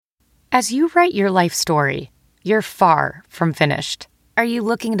As you write your life story, you're far from finished. Are you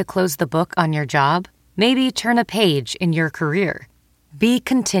looking to close the book on your job? Maybe turn a page in your career? Be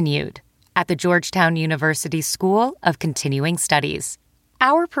continued at the Georgetown University School of Continuing Studies.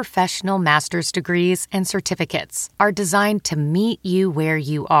 Our professional master's degrees and certificates are designed to meet you where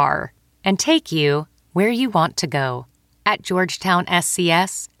you are and take you where you want to go. At Georgetown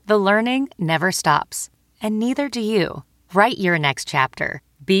SCS, the learning never stops, and neither do you. Write your next chapter.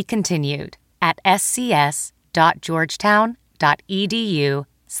 Be continued at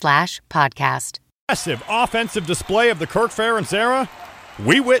scs.georgetown.edu/podcast. Massive offensive display of the Kirk Ferentz era.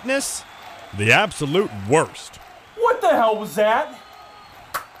 We witness the absolute worst. What the hell was that?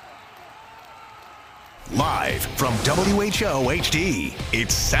 Live from WHO HD,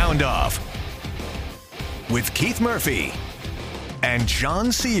 it's Sound Off with Keith Murphy and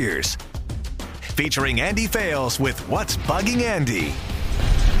John Sears, featuring Andy Fales with What's Bugging Andy.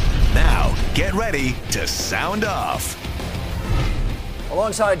 Now, get ready to sound off.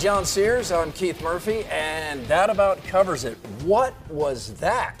 Alongside John Sears, I'm Keith Murphy, and that about covers it. What was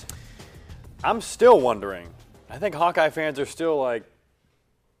that? I'm still wondering. I think Hawkeye fans are still like,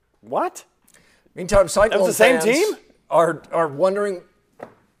 what? Meantime, Cyclone the same fans team? are wondering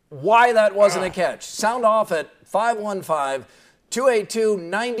why that wasn't a catch. Sound off at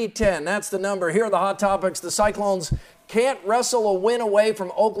 515-282-9010. That's the number. Here are the hot topics. The Cyclones can't wrestle a win away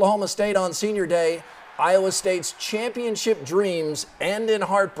from Oklahoma State on Senior Day. Iowa State's championship dreams end in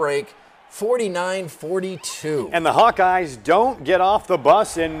heartbreak, 49-42. And the Hawkeyes don't get off the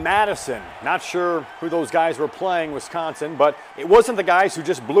bus in Madison. Not sure who those guys were playing, Wisconsin, but it wasn't the guys who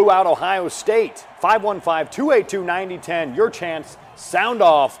just blew out Ohio State. 515-282-9010, your chance. Sound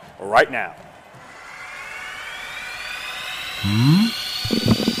off right now.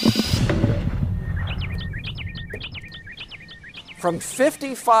 From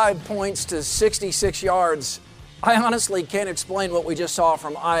 55 points to 66 yards, I honestly can't explain what we just saw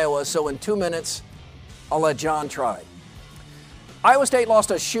from Iowa, so in 2 minutes, I'll let John try. Iowa State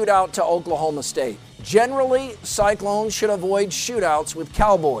lost a shootout to Oklahoma State. Generally, Cyclones should avoid shootouts with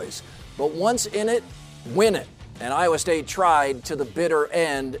Cowboys, but once in it, win it. And Iowa State tried to the bitter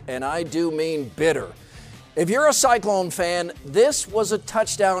end, and I do mean bitter. If you're a Cyclone fan, this was a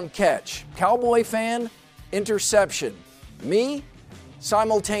touchdown catch. Cowboy fan, interception. Me,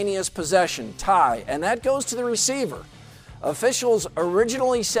 simultaneous possession, tie, and that goes to the receiver. Officials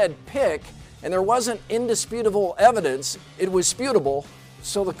originally said pick, and there wasn't indisputable evidence. It was sputable,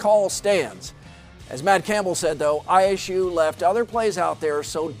 so the call stands. As Matt Campbell said, though, ISU left other plays out there,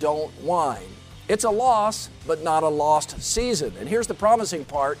 so don't whine. It's a loss, but not a lost season. And here's the promising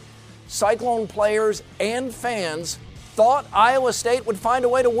part. Cyclone players and fans thought Iowa State would find a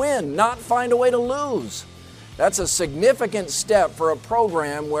way to win, not find a way to lose. That's a significant step for a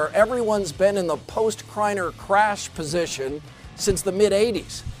program where everyone's been in the post-Kreiner crash position since the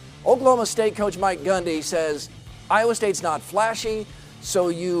mid-'80s. Oklahoma State coach Mike Gundy says Iowa State's not flashy, so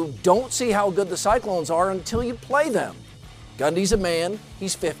you don't see how good the Cyclones are until you play them. Gundy's a man,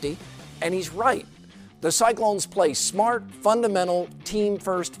 he's 50, and he's right. The Cyclones play smart, fundamental,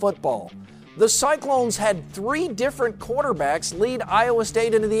 team-first football. The Cyclones had 3 different quarterbacks lead Iowa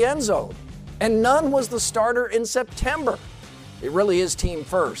State into the end zone, and none was the starter in September. It really is team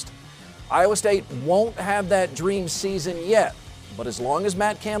first. Iowa State won't have that dream season yet, but as long as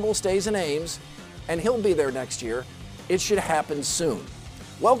Matt Campbell stays in Ames, and he'll be there next year, it should happen soon.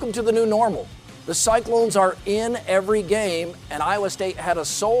 Welcome to the new normal. The Cyclones are in every game, and Iowa State had a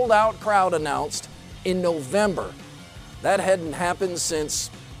sold-out crowd announced in November. That hadn't happened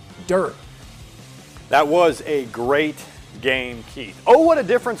since dirt. That was a great game, Keith. Oh, what a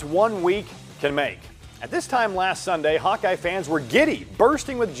difference 1 week can make. At this time last Sunday, Hawkeye fans were giddy,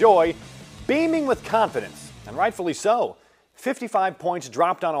 bursting with joy, beaming with confidence, and rightfully so. 55 points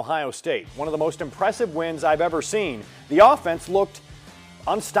dropped on Ohio State, one of the most impressive wins I've ever seen. The offense looked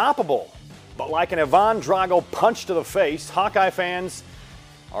unstoppable, but like an Ivan Drago punch to the face, Hawkeye fans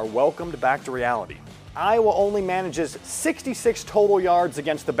are welcomed back to reality. Iowa only manages 66 total yards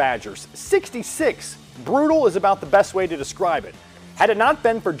against the Badgers. 66! Brutal is about the best way to describe it. Had it not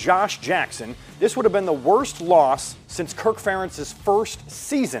been for Josh Jackson, this would have been the worst loss since Kirk Ferentz's first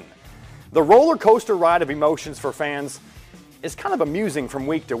season. The roller coaster ride of emotions for fans is kind of amusing from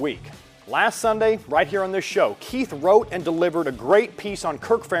week to week. Last Sunday, right here on this show, Keith wrote and delivered a great piece on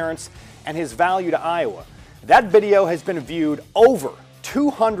Kirk Ferentz and his value to Iowa. That video has been viewed over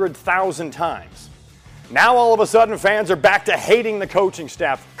 200,000 times. Now all of a sudden fans are back to hating the coaching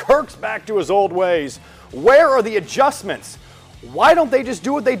staff. Kirk's back to his old ways. Where are the adjustments? Why don't they just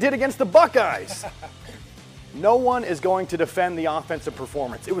do what they did against the Buckeyes? No one is going to defend the offensive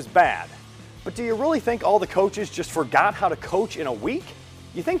performance. It was bad. But do you really think all the coaches just forgot how to coach in a week?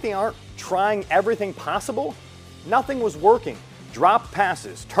 You think they aren't trying everything possible? Nothing was working. Dropped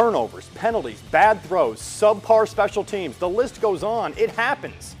passes, turnovers, penalties, bad throws, subpar special teams. The list goes on. It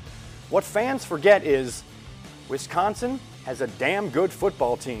happens. What fans forget is Wisconsin has a damn good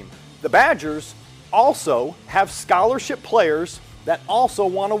football team. The Badgers also have scholarship players that also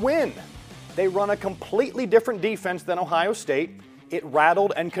want to win. They run a completely different defense than Ohio State. It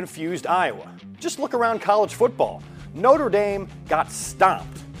rattled and confused Iowa. Just look around college football. Notre Dame got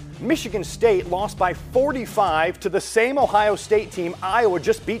stomped. Michigan State lost by 45 to the same Ohio State team Iowa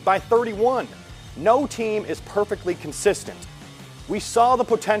just beat by 31. No team is perfectly consistent. We saw the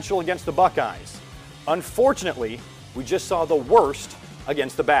potential against the Buckeyes. Unfortunately, we just saw the worst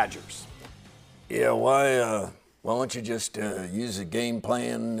against the Badgers. Yeah, why don't you just use a game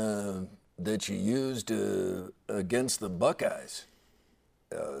plan that you used against the Buckeyes?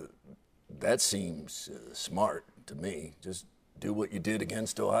 That seems smart to me. Just do what you did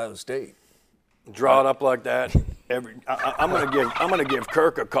against Ohio State. Draw it up like that. I'm gonna give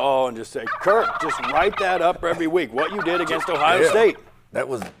Kirk a call and just say, Kirk, just write that up every week. What you did against Ohio State. That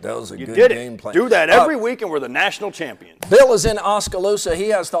was a You good did game it. plan. Do that every week, and we're the national champions. Bill is in Oskaloosa. He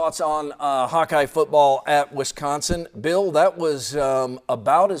has thoughts on Hawkeye football at Wisconsin. Bill, that was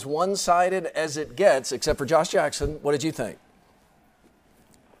about as one-sided as it gets, except for Josh Jackson. What did you think?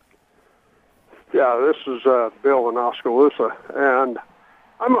 Yeah, this is Bill in Oskaloosa, and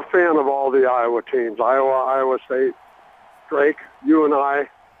I'm a fan of all the Iowa teams, Iowa, Iowa State, Drake, UNI.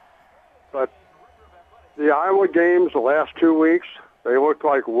 But the Iowa games the last 2 weeks, they looked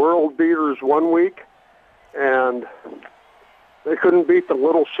like world beaters one week, and they couldn't beat the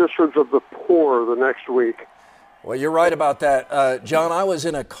little sisters of the poor the next week. Well, you're right about that. John, I was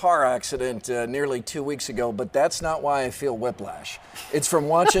in a car accident nearly 2 weeks ago, but that's not why I feel whiplash. It's from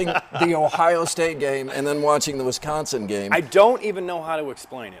watching the Ohio State game and then watching the Wisconsin game. I don't even know how to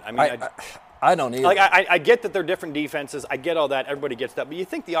explain it. I mean, I don't either. Like, I get that they're different defenses. I get all that. Everybody gets that. But you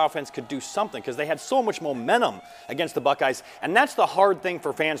think the offense could do something because they had so much momentum against the Buckeyes. And that's the hard thing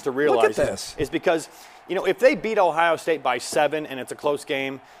for fans to realize. Look at this. Is because, if they beat Ohio State by 7 and it's a close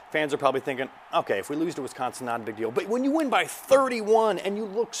game, fans are probably thinking, okay, if we lose to Wisconsin, not a big deal. But when you win by 31 and you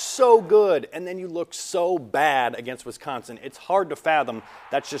look so good and then you look so bad against Wisconsin, it's hard to fathom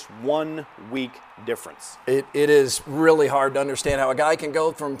that's just 1 week difference. It is really hard to understand how a guy can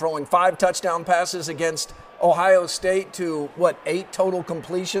go from throwing 5 touchdown passes against Ohio State to, 8 total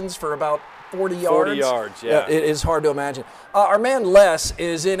completions for about 40 yards? 40 yards, yeah. It is hard to imagine. Our man Les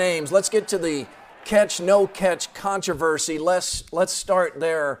is in Ames. Let's get to the catch, no catch controversy. Let's start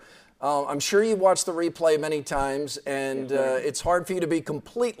there. I'm sure you've watched the replay many times, and it's hard for you to be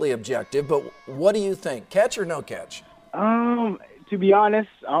completely objective, but what do you think? Catch or no catch? To be honest,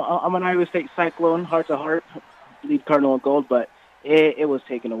 I'm an Iowa State Cyclone, heart to heart, lead Cardinal and gold, but it was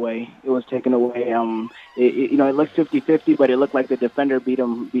taken away. It was taken away. It looked 50-50, but it looked like the defender beat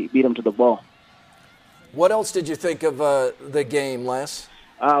him to the ball. What else did you think of the game, Les?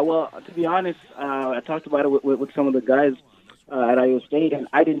 Well, to be honest, I talked about it with some of the guys at Iowa State, and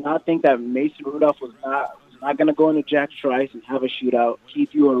I did not think that Mason Rudolph was not going to go into Jack Trice and have a shootout. Keith,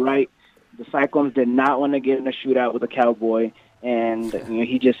 you were right. The Cyclones did not want to get in a shootout with a Cowboy, and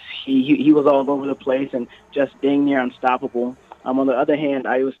he was all over the place and just dang near unstoppable. On the other hand,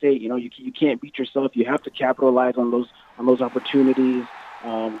 Iowa State, you can't beat yourself. You have to capitalize on those opportunities.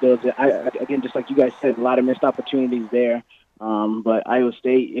 Again, just like you guys said, a lot of missed opportunities there. But Iowa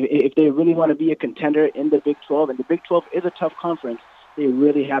State, if they really want to be a contender in the Big 12, and the Big 12 is a tough conference, they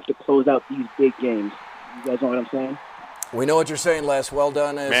really have to close out these big games. You guys know what I'm saying? We know what you're saying, Les. Well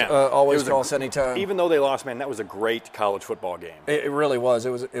done, as always. Call us anytime. Even though they lost, man, that was a great college football game. It really was. It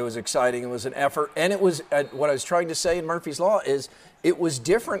was exciting. It was an effort. And it was what I was trying to say in Murphy's Law is it was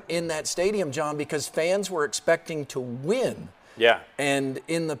different in that stadium, John, because fans were expecting to win. Yeah. And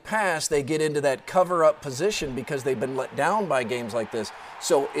in the past, they get into that cover-up position because they've been let down by games like this.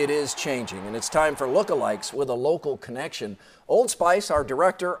 So it is changing, and it's time for lookalikes with a local connection. Old Spice, our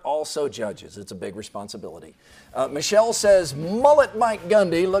director, also judges. It's a big responsibility. Michelle says, Mullet Mike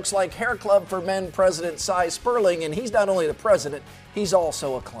Gundy looks like Hair Club for Men President Cy Sperling, and he's not only the president, he's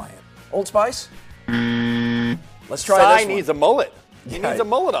also a client. Old Spice? Let's try Cy this one. needs a mullet. He needs a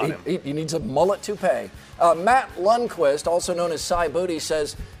mullet on him. He needs a mullet toupee. Matt Lundquist, also known as Cy Booty,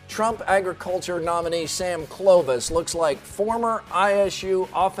 says Trump agriculture nominee Sam Clovis looks like former ISU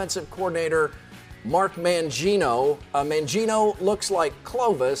offensive coordinator Mark Mangino. Mangino looks like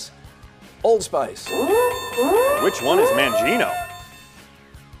Clovis. Old Spice. Which one is Mangino?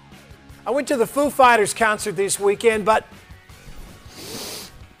 I went to the Foo Fighters concert this weekend, but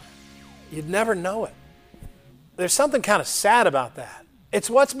you'd never know it. There's something kind of sad about that. It's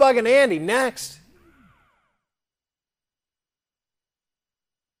What's Bugging Andy next.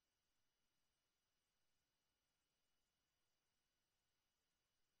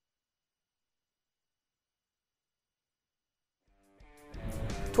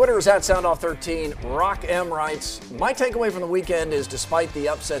 Twitter is at SoundOff13. Rock M writes, my takeaway from the weekend is despite the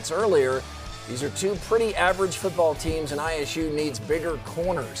upsets earlier, these are two pretty average football teams and ISU needs bigger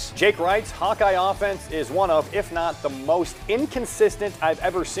corners. Jake writes, Hawkeye offense is one of, if not the most inconsistent I've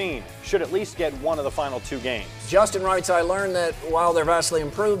ever seen. Should at least get one of the final 2 games. Justin writes, I learned that while they're vastly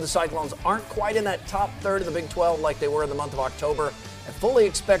improved, the Cyclones aren't quite in that top third of the Big 12 like they were in the month of October. I fully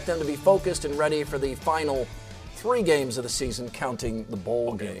expect them to be focused and ready for the final 3 games of the season, counting the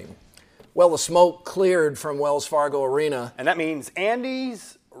bowl game. Well, the smoke cleared from Wells Fargo Arena. And that means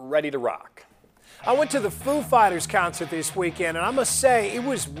Andy's ready to rock. I went to the Foo Fighters concert this weekend, and I must say it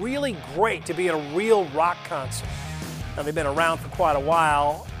was really great to be at a real rock concert. Now, they've been around for quite a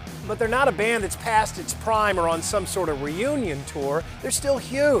while, but they're not a band that's past its prime or on some sort of reunion tour. They're still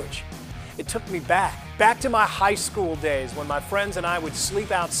huge. It took me back to my high school days when my friends and I would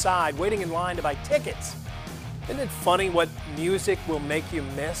sleep outside waiting in line to buy tickets. Isn't it funny what music will make you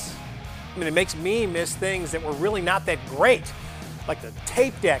miss? I mean, it makes me miss things that were really not that great, like the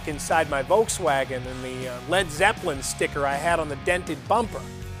tape deck inside my Volkswagen and the Led Zeppelin sticker I had on the dented bumper.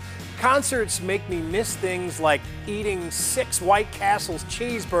 Concerts make me miss things like eating 6 White Castle's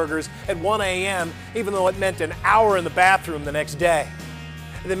cheeseburgers at 1 a.m., even though it meant an hour in the bathroom the next day.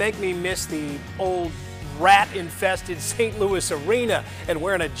 They make me miss the old rat-infested St. Louis Arena and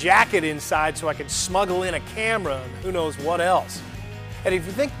wearing a jacket inside so I could smuggle in a camera and who knows what else. And if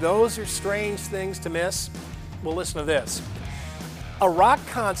you think those are strange things to miss, well, listen to this. A rock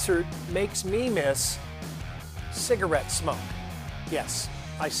concert makes me miss cigarette smoke. Yes,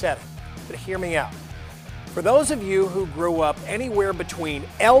 I said it, but hear me out. For those of you who grew up anywhere between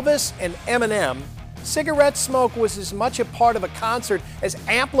Elvis and Eminem, cigarette smoke was as much a part of a concert as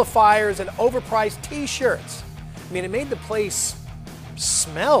amplifiers and overpriced t-shirts. I mean, it made the place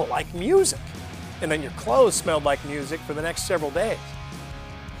smell like music, and then your clothes smelled like music for the next several days.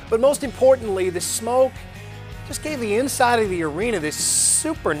 But most importantly, the smoke just gave the inside of the arena this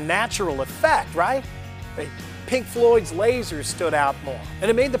supernatural effect, right? Pink Floyd's lasers stood out more,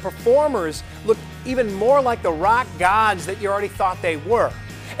 and it made the performers look even more like the rock gods that you already thought they were.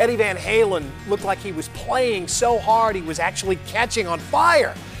 Eddie Van Halen looked like he was playing so hard he was actually catching on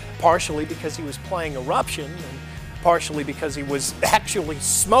fire, partially because he was playing Eruption and partially because he was actually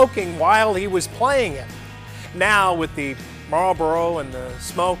smoking while he was playing it. Now, with the Marlboro and the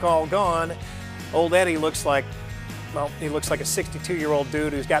smoke all gone, old Eddie looks like, well, he looks like a 62-year-old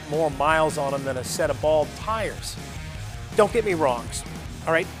dude who's got more miles on him than a set of bald tires. Don't get me wrong,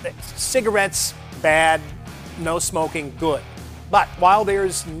 all right? Cigarettes, bad. No smoking, good. But while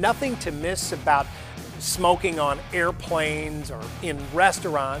there's nothing to miss about smoking on airplanes or in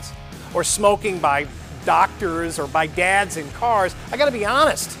restaurants or smoking by doctors or by dads in cars, I gotta be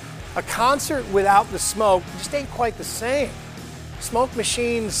honest, a concert without the smoke just ain't quite the same. Smoke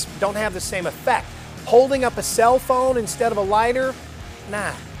machines don't have the same effect. Holding up a cell phone instead of a lighter,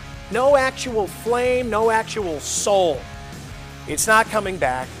 nah. No actual flame, no actual soul. It's not coming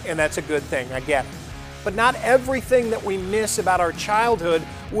back, and that's a good thing, I get it. But not everything that we miss about our childhood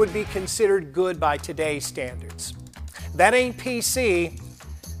would be considered good by today's standards. That ain't PC,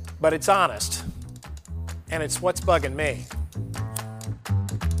 but it's honest. And it's what's bugging me.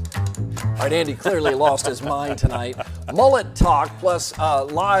 All right, Andy clearly lost his mind tonight. Mullet talk plus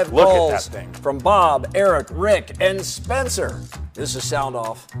live calls from Bob, Eric, Rick, and Spencer. This is Sound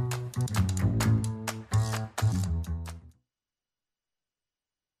Off.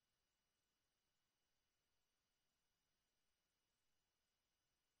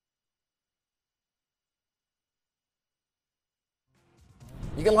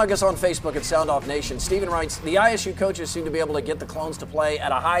 You can like us on Facebook at Sound Off Nation. Stephen writes, the ISU coaches seem to be able to get the Clones to play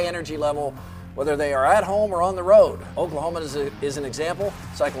at a high energy level, whether they are at home or on the road. Oklahoma is an example.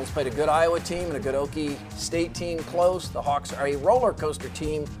 Cyclones played a good Iowa team and a good Okie State team close. The Hawks are a roller coaster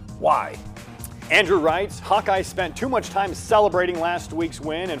team. Why? Andrew writes, Hawkeyes spent too much time celebrating last week's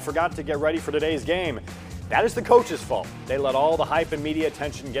win and forgot to get ready for today's game. That is the coach's fault. They let all the hype and media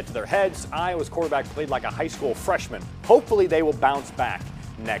attention get to their heads. Iowa's quarterback played like a high school freshman. Hopefully they will bounce back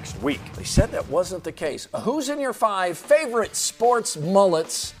next week. They said that wasn't the case. Who's in your 5 favorite sports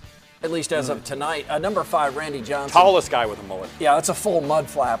mullets at least as of tonight. Number 5, Randy Johnson. Tallest guy with a mullet. Yeah, that's a full mud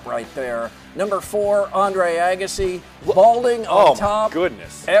flap right there. Number 4, Andre Agassi, balding on top. Oh,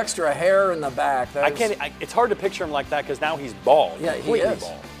 goodness. Extra hair in the back. It's hard to picture him like that because now he's bald. Yeah, he is.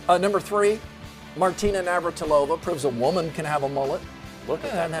 Bald. Number 3, Martina Navratilova, proves a woman can have a mullet. Look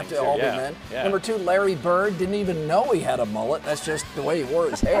at that. Doesn't have to all be men. Yeah. Number 2, Larry Bird, didn't even know he had a mullet. That's just the way he wore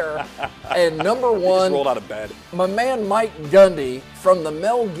his hair. And number 1, he just rolled out of bed. My man Mike Gundy from the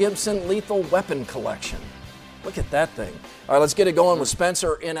Mel Gibson Lethal Weapon collection. Look at that thing. All right, let's get it going with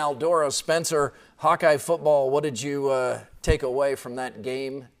Spencer in Eldora. Spencer, Hawkeye football, what did you take away from that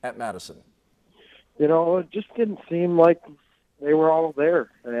game at Madison? It just didn't seem like they were all there.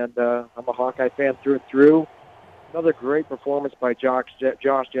 And I'm a Hawkeye fan through and through. Another great performance by Josh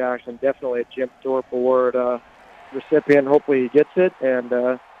Jackson. Definitely a Jim Thorpe Award recipient. Hopefully he gets it.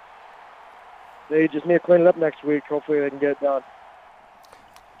 And they just need to clean it up next week. Hopefully they can get it done.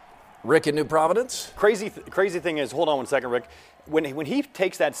 Rick in New Providence? Crazy thing is, hold on one second, Rick. When he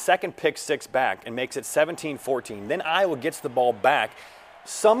takes that second pick 6 back and makes it 17-14, then Iowa gets the ball back.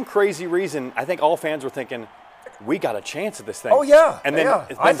 Some crazy reason, I think all fans were thinking, we got a chance at this thing. Oh, yeah. And then,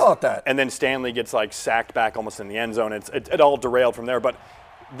 I thought that. And then Stanley gets sacked back almost in the end zone. It all derailed from there. But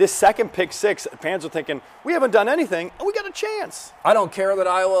this second pick 6, fans are thinking, we haven't done anything, and we got a chance. I don't care that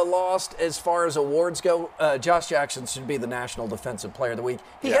Iowa lost as far as awards go. Josh Jackson should be the National Defensive Player of the Week.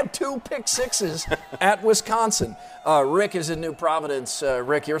 He had 2 pick 6s at Wisconsin. Rick is in New Providence.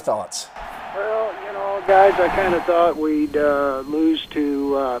 Rick, your thoughts? Well, guys, I kind of thought we'd lose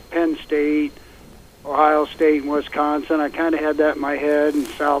to Penn State, Ohio State, and Wisconsin. I kind of had that in my head and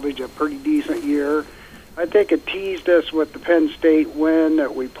salvage a pretty decent year. I think it teased us with the Penn State win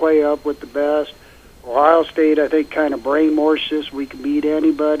that we play up with the best. Ohio State, I think, kind of brainwashed us. We can beat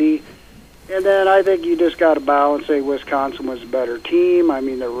anybody. And then I think you just got to balance, say Wisconsin was a better team. I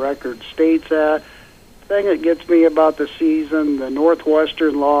mean, the record states that. The thing that gets me about the season, the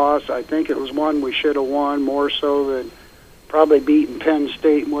Northwestern loss, I think it was one we should have won more so than probably beating Penn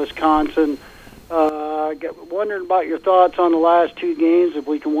State and Wisconsin. Wondering about your thoughts on the last 2 games, if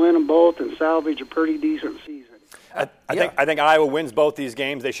we can win them both and salvage a pretty decent season. I think Iowa wins both these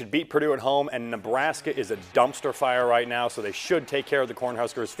games. They should beat Purdue at home, and Nebraska is a dumpster fire right now, so they should take care of the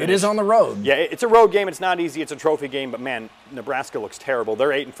Cornhuskers. It is on the road. Yeah, it's a road game. It's not easy. It's a trophy game, but, man, Nebraska looks terrible. They're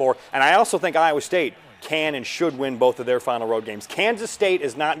 8-4, and I also think Iowa State can and should win both of their final road games. Kansas State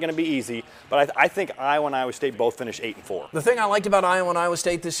is not going to be easy, but I think Iowa and Iowa State both finish 8-4. The thing I liked about Iowa and Iowa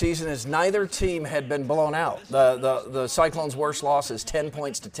State this season is neither team had been blown out. The Cyclones' worst loss is 10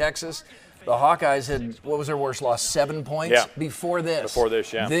 points to Texas. The Hawkeyes had, what was their worst loss, 7 points before this. Before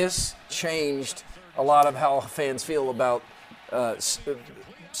this, yeah. This changed a lot of how fans feel about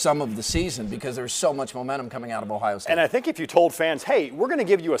some of the season because there's so much momentum coming out of Ohio State. And I think if you told fans, hey, we're going to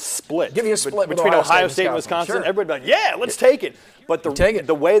give you a split. Between Ohio State and Wisconsin. Sure. Everybody would be like, yeah, let's take it. But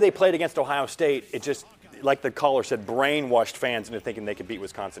the way they played against Ohio State, it just, like the caller said, brainwashed fans into thinking they could beat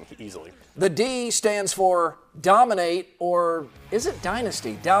Wisconsin easily. The D stands for dominate, or is it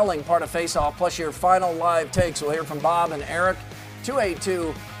dynasty? Dowling, part of Face Off, plus your final live takes. We'll hear from Bob and Eric.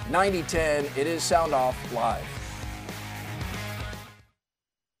 282-9010. It is Sound Off Live.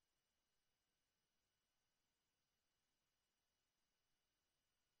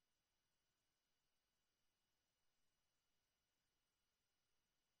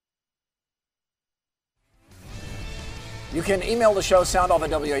 You can email the show,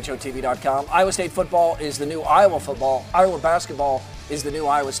 soundoff@whotv.com. Iowa State football is the new Iowa football. Iowa basketball is the new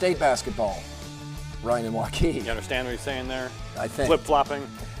Iowa State basketball. Ryan and Joaquin. You understand what he's saying there? I think. Flip-flopping.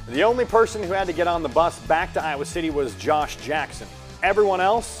 The only person who had to get on the bus back to Iowa City was Josh Jackson. Everyone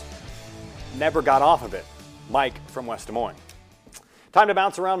else never got off of it. Mike from West Des Moines. Time to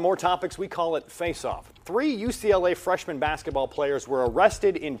bounce around more topics. We call it Face Off. 3 UCLA freshman basketball players were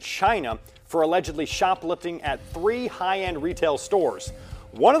arrested in China for allegedly shoplifting at 3 high-end retail stores.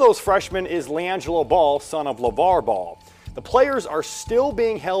 One of those freshmen is LeAngelo Ball, son of LeVar Ball. The players are still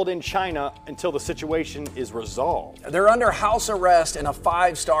being held in China until the situation is resolved. They're under house arrest in a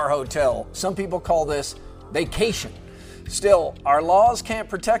 5-star hotel. Some people call this vacation. Still, our laws can't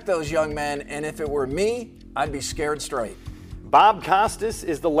protect those young men, and if it were me, I'd be scared straight. Bob Costas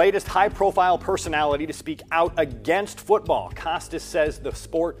is the latest high-profile personality to speak out against football. Costas says the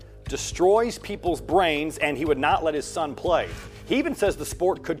sport destroys people's brains and he would not let his son play. He even says the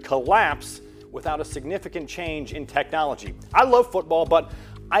sport could collapse without a significant change in technology. I love football, but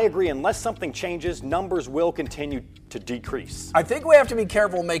I agree, unless something changes, numbers will continue to decrease. I think we have to be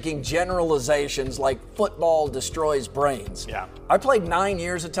careful making generalizations like football destroys brains. Yeah. I played 9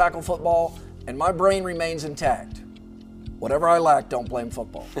 years of tackle football, and my brain remains intact. Whatever I lack, don't blame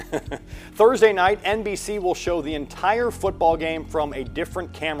football. Thursday night, NBC will show the entire football game from a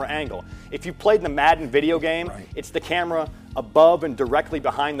different camera angle. If you played the Madden video game, it's the camera above and directly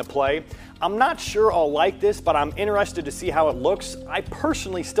behind the play. I'm not sure I'll like this, but I'm interested to see how it looks. I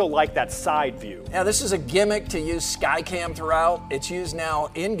personally still like that side view. Yeah, this is a gimmick to use Skycam throughout. It's used now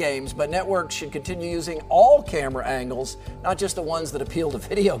in games, but networks should continue using all camera angles, not just the ones that appeal to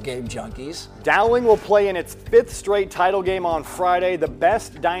video game junkies. Dowling will play in its 5th straight title game on Friday. The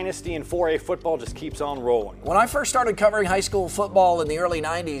best dynasty in 4A football just keeps on rolling. When I first started covering high school football in the early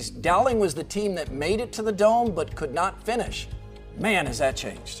 90s, Dowling was the team that made it to the Dome but could not finish. Man, has that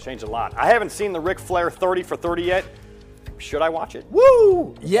changed. Changed a lot. I haven't seen the Ric Flair 30 for 30 yet. Should I watch it?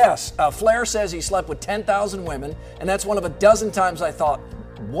 Woo! Yes. Flair says he slept with 10,000 women, and that's one of a dozen times I thought,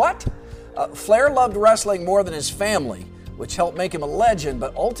 what? Flair loved wrestling more than his family, which helped make him a legend,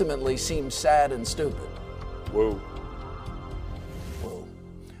 but ultimately seemed sad and stupid. Woo.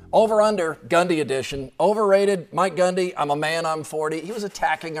 Over-under, Gundy edition. Overrated, Mike Gundy, I'm a man, I'm 40. He was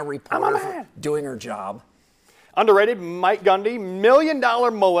attacking a reporter for doing her job. Underrated, Mike Gundy, $1 million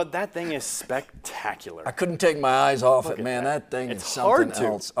mullet. That thing is spectacular. I couldn't take my eyes off it, man. That thing is something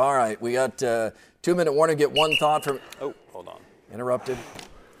else. All right, we got 2-minute warning. Get one thought from... Oh, hold on. Interrupted.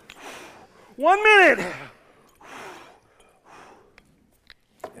 1 minute.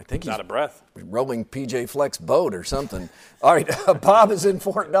 I think he's out of breath. Rowing PJ Flex boat or something. All right, Bob is in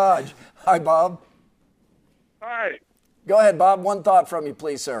Fort Dodge. Hi, Bob. Hi. Go ahead, Bob. One thought from you,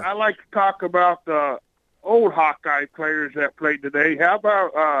 please, sir. I'd like to talk about the old Hawkeye players that played today. How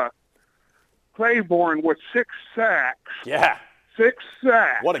about Claiborne with 6 sacks? Yeah. 6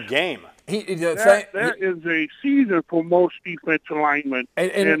 sacks. What a game. That is a season for most defensive linemen.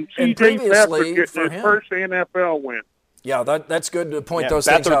 And C.J. previously Beathard for getting his him. first NFL win. Yeah, that's good to point those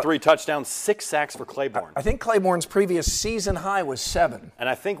things Beathard out. 3 touchdowns, 6 sacks for Claiborne. I think Claiborne's previous season high was 7. And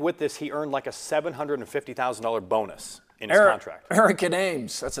I think with this, he earned like a $750,000 bonus in his contract. Eric and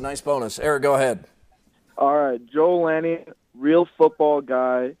Ames. That's a nice bonus. Eric, go ahead. All right, Joel Lanning, real football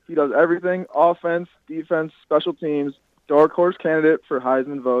guy. He does everything, offense, defense, special teams, dark horse candidate for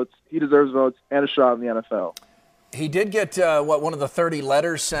Heisman votes. He deserves votes and a shot in the NFL. He did get, one of the 30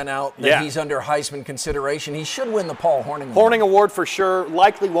 letters sent out that he's under Heisman consideration. He should win the Paul Hornung Award. Hornung Award for sure.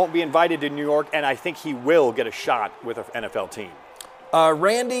 Likely won't be invited to New York, and I think he will get a shot with an NFL team.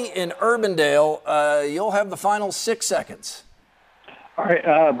 Randy in Urbandale, you'll have the final 6 seconds. All right.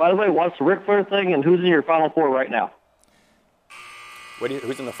 By the way, what's the Ric Flair thing, and who's in your Final Four right now?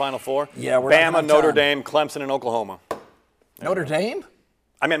 Who's in the Final Four? Yeah, we're Bama, Notre Dame, Clemson, and Oklahoma. Notre Dame?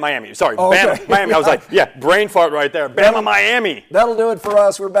 I meant Miami. Sorry, Oh, okay. Bama, Miami. I was like, brain fart right there. Bama, Miami. That'll do it for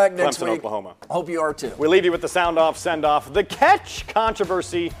us. We're back next Clemson, week. Oklahoma. Hope you are too. We leave you with the sound-off, send-off. The catch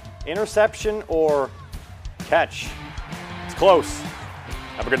controversy, interception or catch? It's close.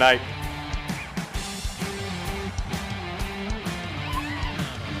 Have a good night.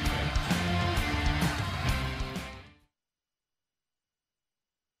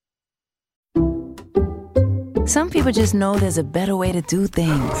 Some people just know there's a better way to do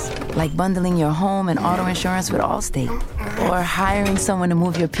things, like bundling your home and auto insurance with Allstate, or hiring someone to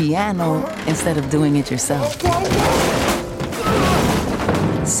move your piano instead of doing it yourself.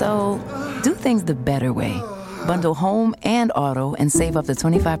 So, do things the better way. Bundle home and auto and save up to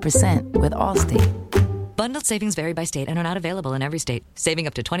 25% with Allstate. Bundled savings vary by state and are not available in every state. Saving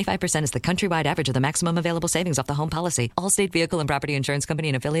up to 25% is the countrywide average of the maximum available savings off the home policy. Allstate Vehicle and Property Insurance Company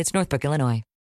and Affiliates, Northbrook, Illinois.